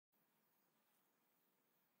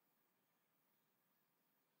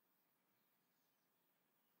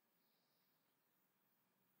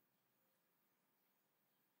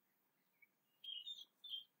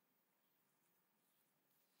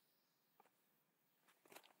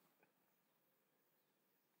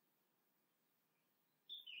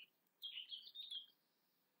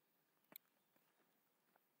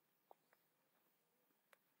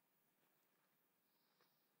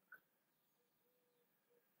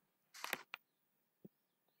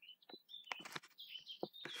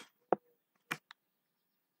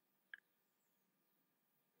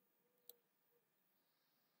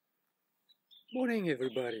Morning,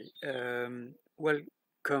 everybody. Welcome.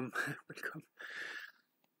 Welcome.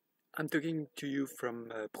 I'm talking to you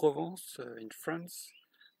from Provence in France.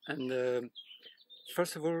 And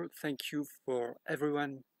first of all, thank you for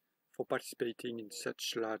everyone for participating in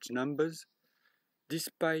such large numbers,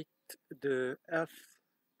 despite the health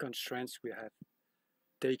constraints we have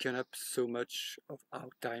taken up so much of our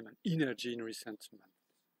time and energy in recent months.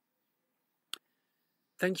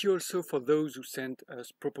 Thank you also for those who sent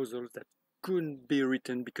us proposals that couldn't be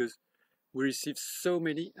written because we received so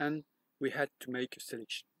many and we had to make a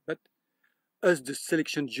selection. But as the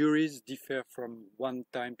selection juries differ from one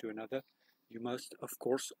time to another, you must, of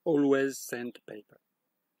course, always send paper.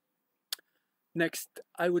 Next,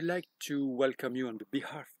 I would like to welcome you on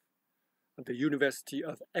behalf of the University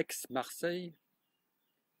of Aix-Marseille,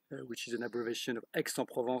 which is an abbreviation of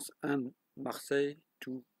Aix-en-Provence and Marseille,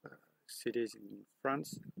 two cities in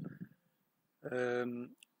France.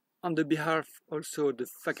 On the behalf also of the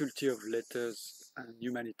Faculty of Letters and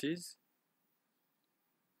Humanities,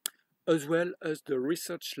 as well as the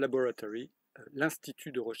research laboratory,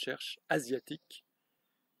 l'Institut de Recherche Asiatique,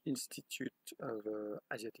 Institute of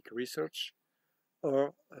Asiatic Research,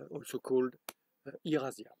 or also called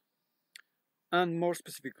IRASIA. And more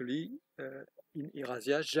specifically, in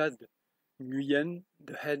IRASIA, Jade Nguyen,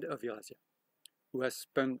 the head of IRASIA, who has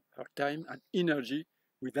spent her time and energy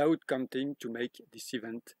without counting to make this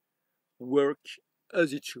event work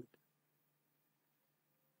as it should.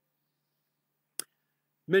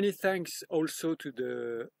 Many thanks also to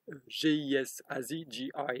the GIS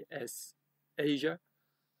Asia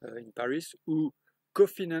in Paris, who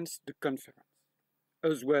co-financed the conference,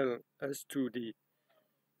 as well as to the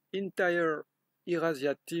entire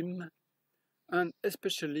IRASIA team and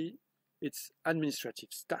especially its administrative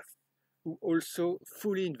staff, who also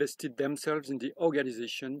fully invested themselves in the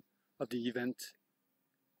organization of the event,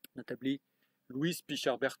 notably Louise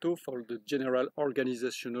Pichard-Berthaud for the general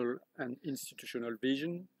organizational and institutional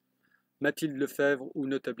vision, Mathilde Lefebvre, who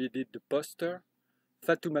notably did the poster,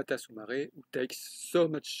 Fatoumata Soumaré, who takes so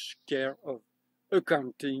much care of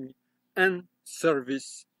accounting and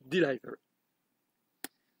service delivery.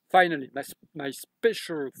 Finally, my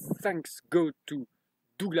special thanks go to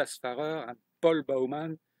Douglas Farrer and Paul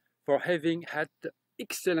Baumann for having had the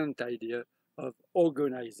excellent idea of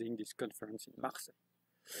organizing this conference in Marseille.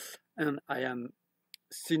 And I am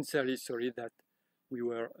sincerely sorry that we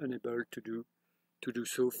were unable to do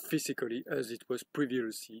so physically as it was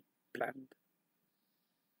previously planned.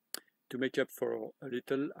 To make up for a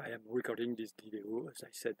little, I am recording this video, as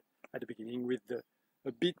I said at the beginning, with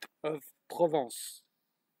a bit of Provence.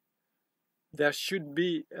 There should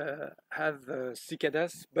be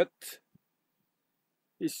cicadas, but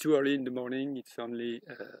it's too early in the morning. It's only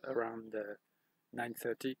around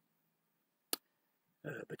 9:30.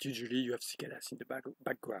 But usually you have cicadas in the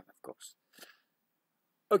background, of course.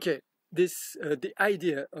 Okay, the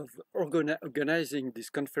idea of organizing this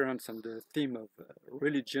conference on the theme of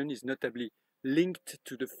religion is notably linked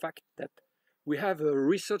to the fact that we have a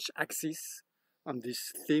research axis on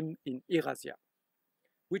this theme in IRASIA,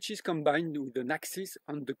 which is combined with an axis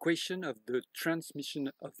on the question of the transmission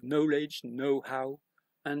of knowledge, know-how,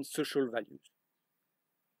 and social values.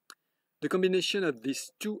 The combination of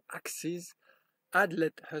these two axes had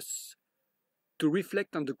led us to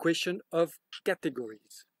reflect on the question of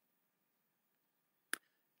categories.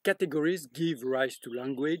 Categories give rise to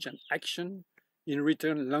language and action. In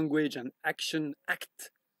return, language and action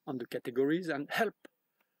act on the categories and help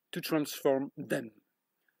to transform them.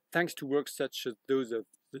 Thanks to works such as those of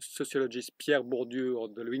the sociologist Pierre Bourdieu or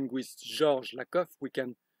the linguist Georges Lakoff, we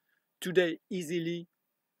can today easily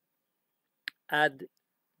add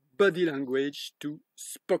body language to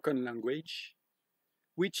spoken language,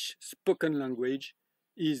 which spoken language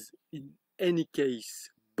is in any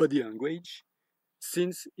case body language,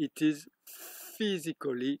 since it is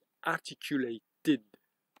physically articulated.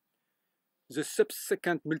 The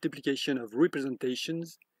subsequent multiplication of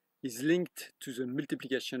representations is linked to the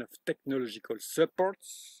multiplication of technological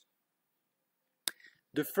supports,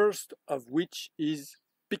 the first of which is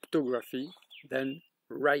pictography, then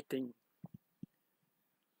writing.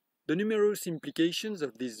 The numerous implications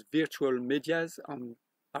of these virtual medias on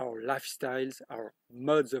our lifestyles, our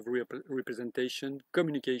modes of representation,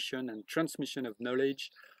 communication, and transmission of knowledge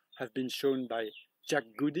have been shown by Jack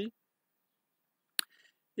Goody.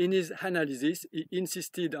 In his analysis, he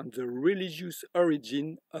insisted on the religious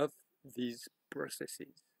origin of these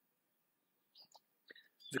processes.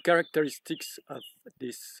 The characteristics of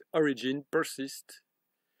this origin persist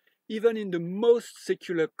even in the most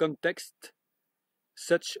secular context,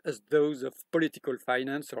 such as those of political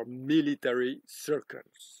finance or military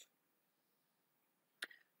circles.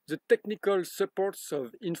 The technical supports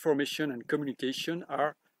of information and communication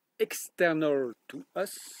are external to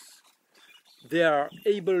us. They are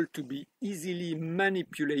able to be easily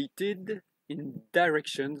manipulated in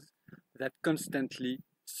directions that constantly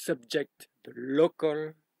subject the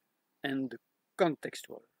local and the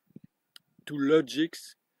contextual to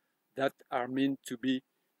logics that are meant to be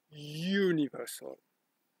universal.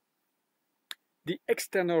 The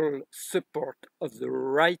external support of the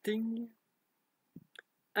writing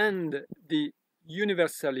and the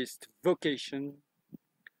universalist vocation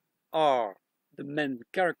are the main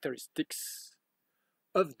characteristics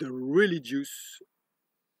of the religious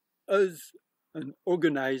as an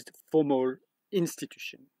organized formal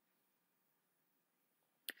institution.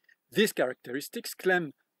 These characteristics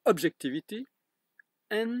claim objectivity,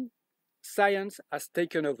 and science has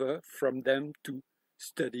taken over from them to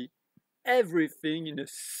study everything in a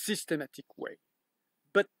systematic way.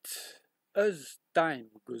 But as time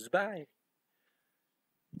goes by,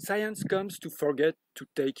 science comes to forget to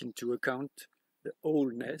take into account the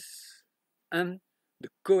wholeness and the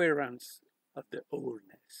coherence of the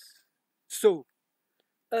wholeness. So,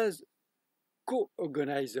 as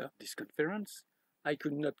co-organizer of this conference, I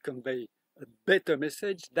could not convey a better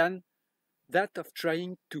message than that of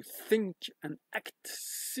trying to think and act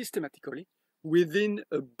systematically within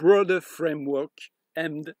a broader framework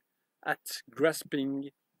aimed at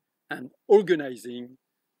grasping and organizing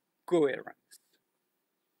coherence.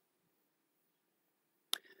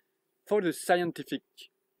 For the scientific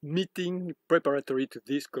meeting preparatory to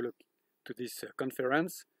this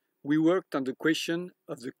conference, we worked on the question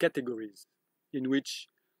of the categories in which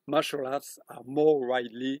martial arts are more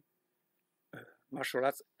widely martial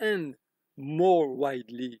arts and more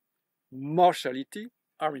widely martiality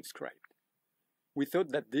are inscribed. We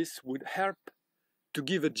thought that this would help to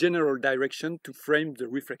give a general direction to frame the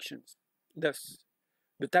reflections. Thus,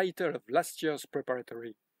 the title of last year's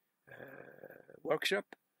preparatory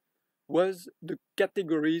workshop was The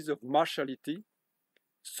Categories of Martiality,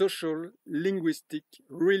 Social, Linguistic,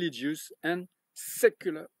 Religious, and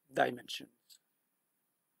Secular Dimensions.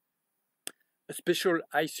 A special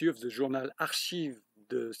issue of the journal Archives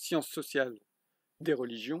de Sciences Sociales des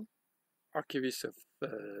Religions, Archives of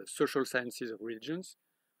Social Sciences of Religions,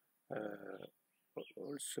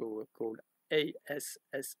 also called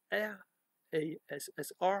ASSR,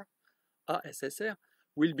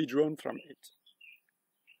 will be drawn from it.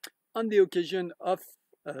 On the occasion of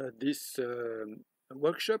this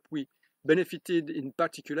workshop, we benefited in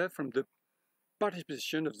particular from the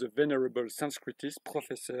participation of the venerable Sanskritist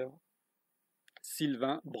Professor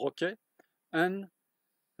Sylvain Broquet and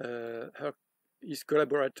his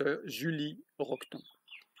collaborator Julie Roqueton,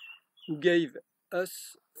 who gave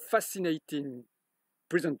us fascinating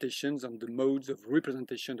presentations on the modes of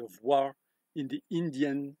representation of war in the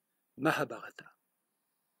Indian Mahabharata,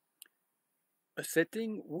 a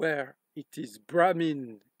setting where it is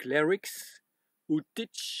Brahmin clerics who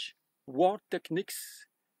teach war techniques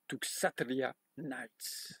to Kshatriya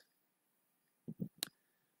knights.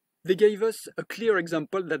 They gave us a clear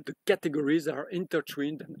example that the categories are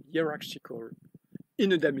intertwined and hierarchical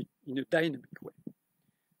in a dynamic way.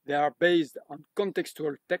 They are based on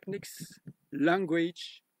contextual techniques,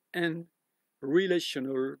 language, and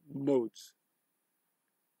relational modes.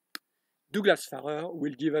 Douglas Farrer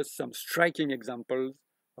will give us some striking examples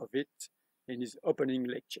of it in his opening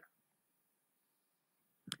lecture.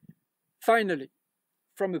 Finally,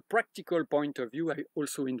 from a practical point of view, I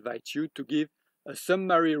also invite you to give a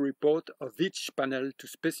summary report of each panel to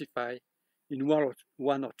specify in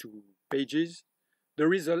one or two pages the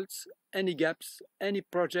results, any gaps, any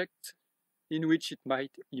project in which it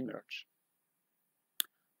might emerge.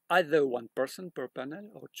 Either one person per panel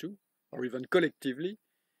or two, or even collectively,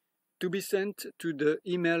 to be sent to the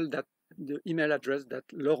email address that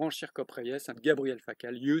Laurent Chircop-Reyes and Gabriel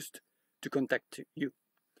Facal used to contact you.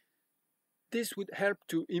 This would help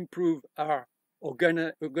to improve our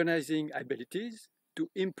organizing abilities, to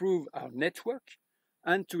improve our network,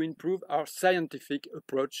 and to improve our scientific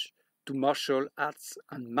approach to martial arts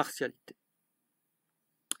and martiality.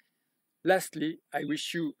 Lastly, I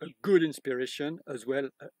wish you a good inspiration as well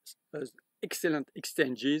as excellent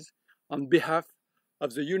exchanges on behalf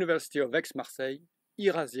of the University of Aix-Marseille,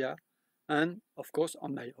 IRASIA, and of course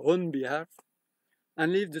on my own behalf,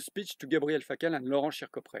 and leave the speech to Gabriel Facal and Laurent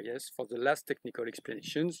Chircop-Reyes for the last technical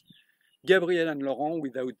explanations. Gabriel and Laurent,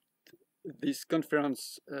 without this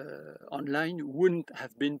conference online, wouldn't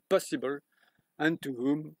have been possible, and to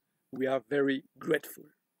whom we are very grateful.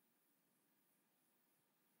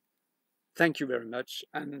 Thank you very much,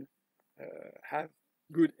 and have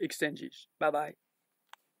good exchanges. Bye-bye.